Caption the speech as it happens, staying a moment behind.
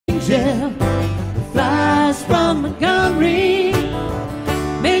angel that flies from Montgomery.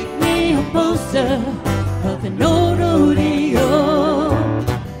 Make me a poster of an old rodeo.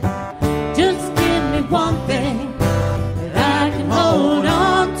 Just give me one thing that I can hold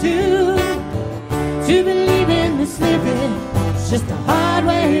on to. To believe in this living, it's just a hard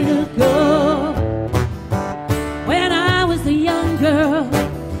way to go. When I was a young girl,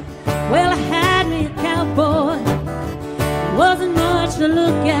 well, I had me a cowboy. There wasn't much to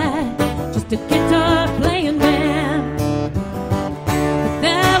look at, just a guitar playing man. But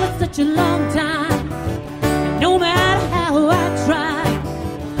that was such a long time, and no matter how I tried,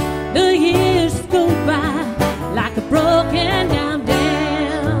 the years go by like a broken down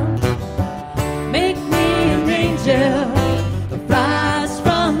dam. Make me an angel that flies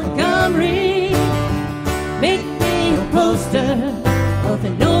from Montgomery. Make me a poster of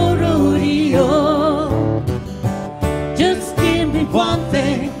an old rodeo. Just give me one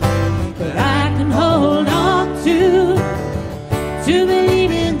thing that I can hold on to. To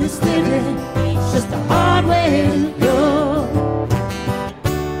believe in this living, it's just a hard way to go.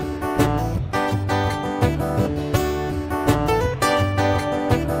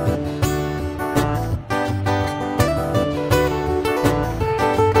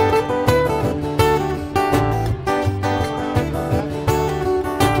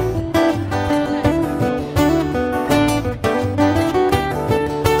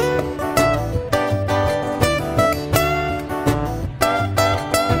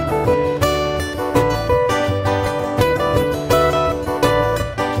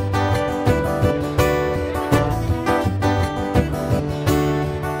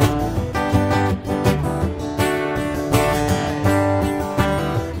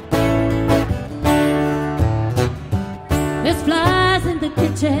 There's flies in the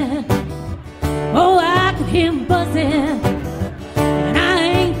kitchen, oh, I could hear them buzzing. And I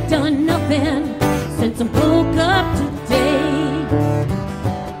ain't done nothing since I woke up today.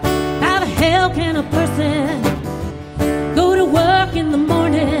 How the hell can a person go to work in the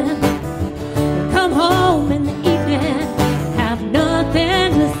morning, come home in the evening, have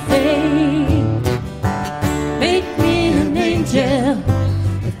nothing to say? Make me an angel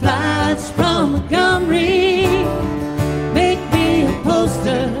that flies from Montgomery. Make me a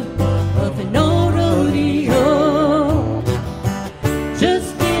poster of an old rodeo.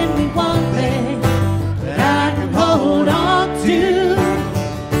 Just give me one thing that I can hold on to.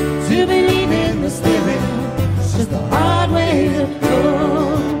 To believe in this living, it's just a hard way to go.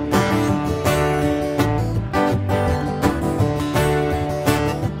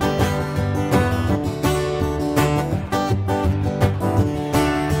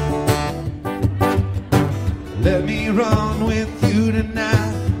 Let me run with you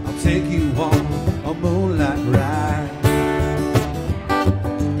tonight. I'll take you on a moonlight ride.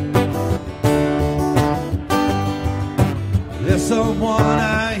 There's someone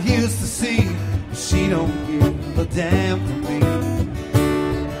I used to see, but she don't give a damn for me.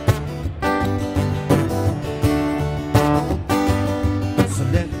 So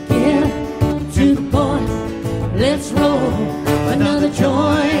let me Get to the point, let's roll another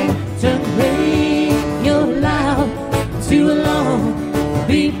joint. Turn the radio loud, too long,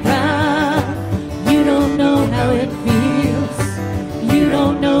 be proud. You don't know how it feels. You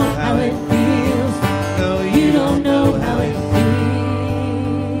don't know how it feels. no, You don't know how it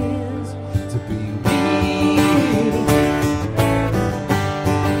feels to be me.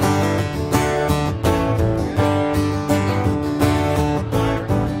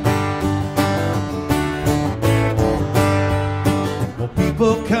 Well,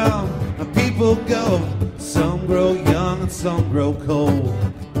 people come and people go. Some grow young and some grow cold.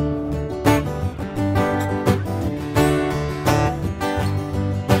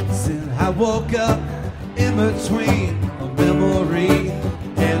 Since I woke up in between a memory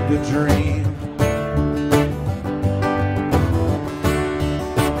and a dream.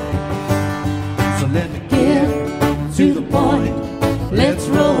 So let me Get to the point, let's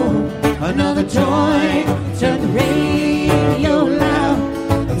roll another joint. Turn the radio loud,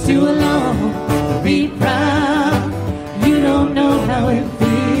 too long, be proud. You don't know how it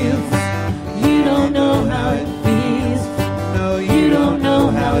feels. You don't know how it feels. no, You don't know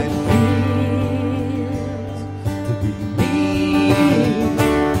how it feels to be me.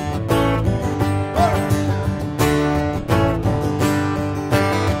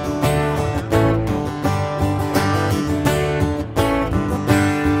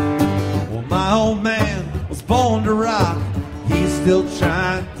 Well, my old man was born to rock. He's still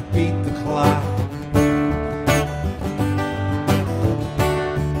trying to beat the clock.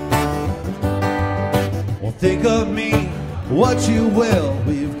 Well, think of me what you will.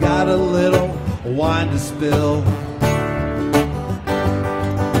 We've got a little wine to spill.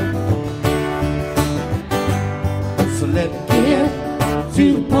 So let's Get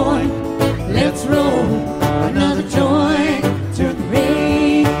to the point, let's roll another joint. Turn the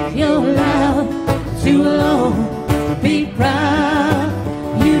radio loud, too low, be proud.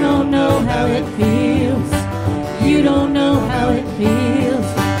 You don't know how it feels. You don't know how it feels.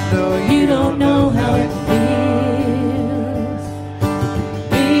 no, You don't know how it feels.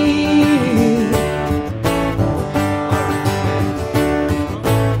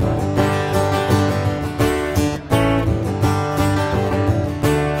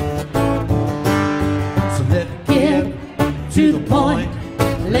 so let's Get to the point,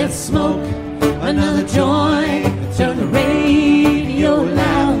 let's smoke another joint. Turn the radio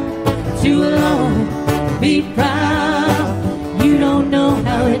loud, too low, be proud. You don't know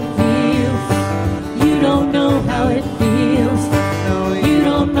how it feels. You don't know how it feels. no, You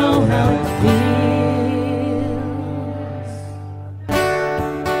don't know how it feels.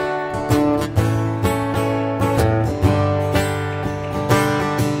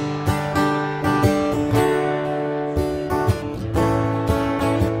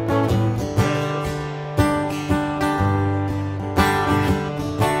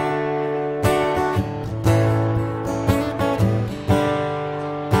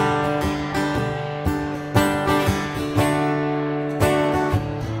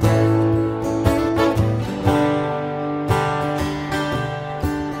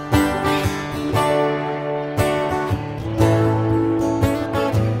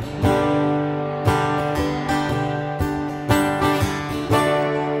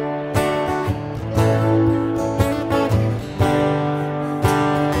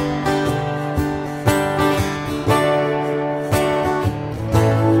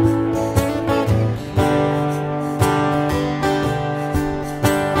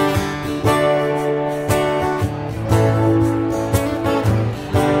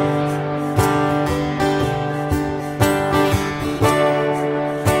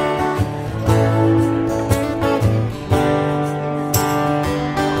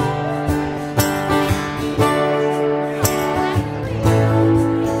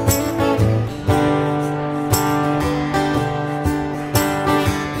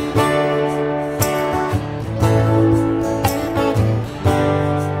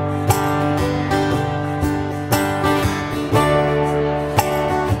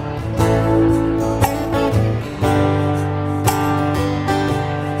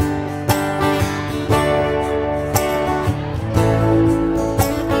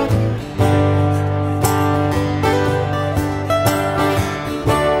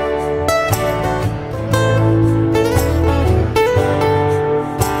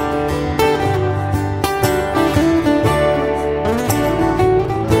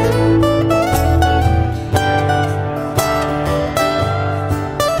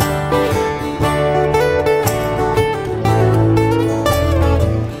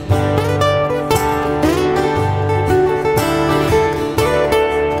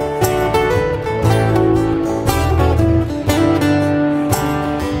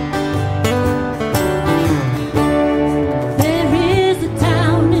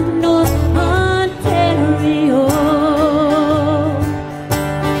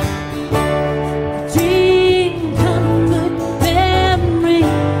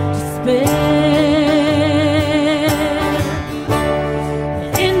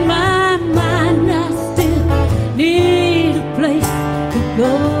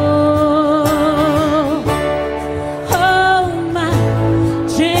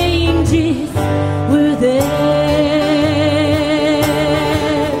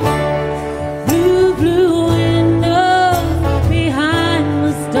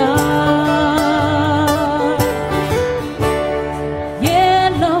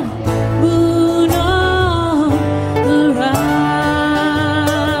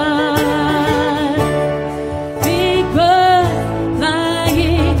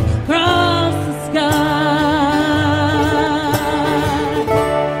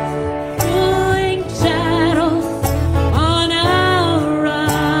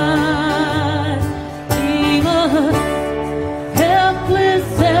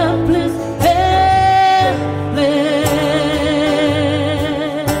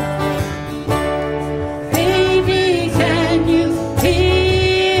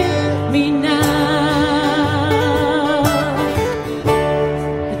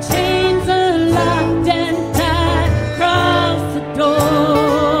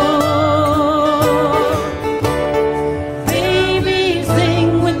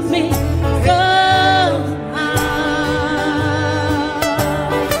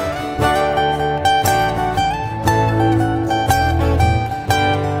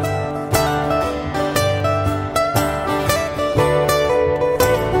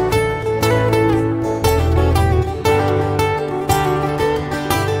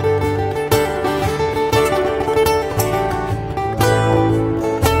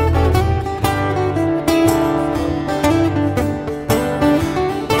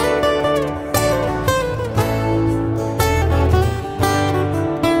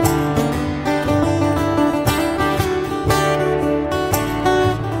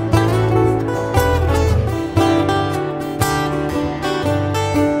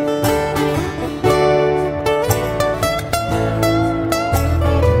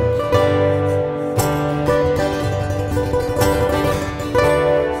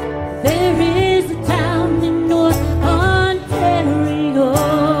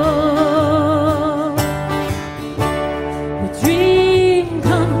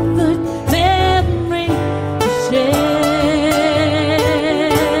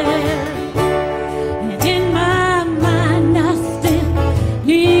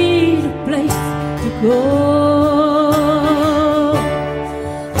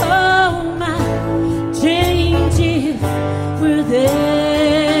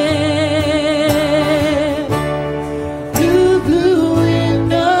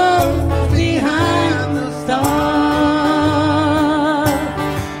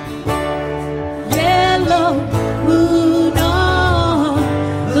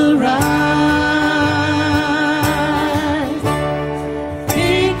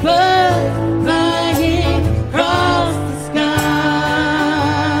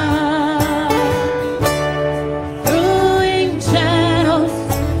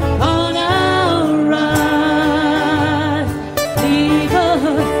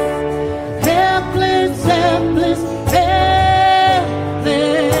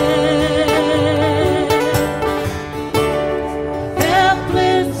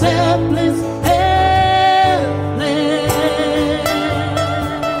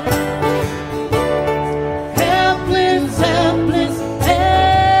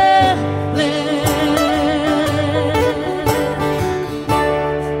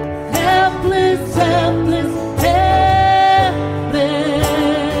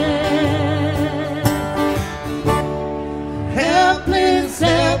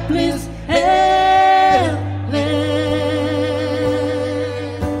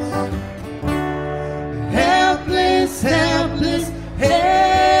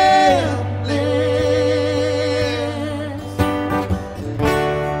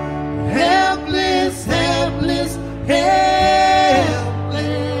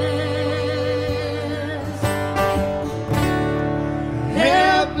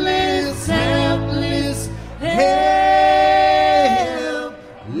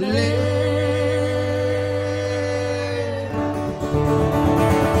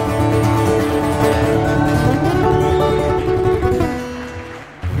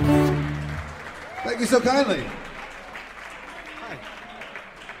 so kindly.